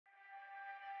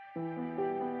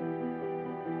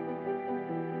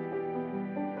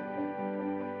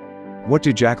What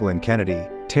do Jacqueline Kennedy,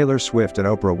 Taylor Swift and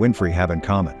Oprah Winfrey have in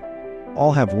common?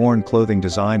 All have worn clothing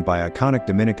designed by iconic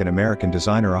Dominican-American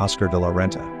designer Oscar de la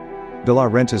Renta. De la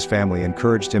Renta's family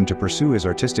encouraged him to pursue his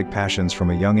artistic passions from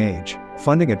a young age,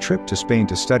 funding a trip to Spain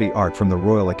to study art from the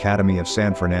Royal Academy of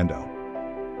San Fernando.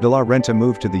 De la Renta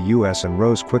moved to the US and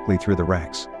rose quickly through the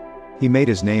ranks. He made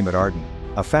his name at Arden,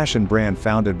 a fashion brand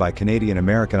founded by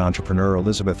Canadian-American entrepreneur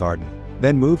Elizabeth Arden,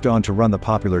 then moved on to run the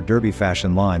popular Derby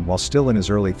fashion line while still in his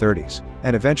early 30s,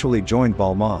 and eventually joined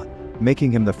Balmain,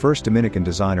 making him the first Dominican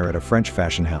designer at a French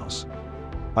fashion house.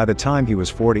 By the time he was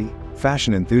 40,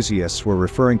 fashion enthusiasts were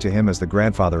referring to him as the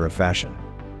grandfather of fashion.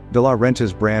 De la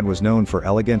Renta's brand was known for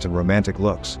elegant and romantic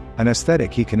looks, an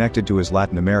aesthetic he connected to his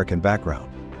Latin American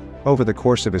background. Over the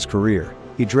course of his career,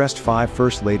 he dressed 5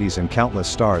 first ladies and countless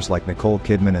stars like Nicole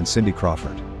Kidman and Cindy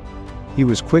Crawford. He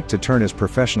was quick to turn his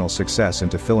professional success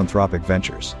into philanthropic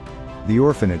ventures. The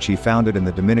orphanage he founded in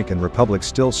the Dominican Republic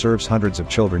still serves hundreds of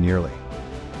children yearly.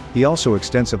 He also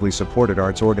extensively supported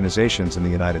arts organizations in the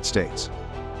United States.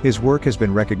 His work has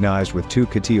been recognized with 2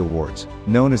 Coty Awards,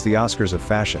 known as the Oscars of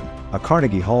Fashion, a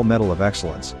Carnegie Hall Medal of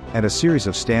Excellence, and a series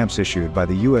of stamps issued by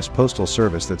the U.S. Postal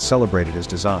Service that celebrated his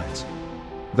designs.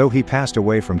 Though he passed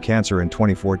away from cancer in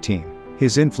 2014,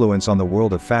 his influence on the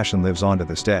world of fashion lives on to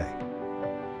this day.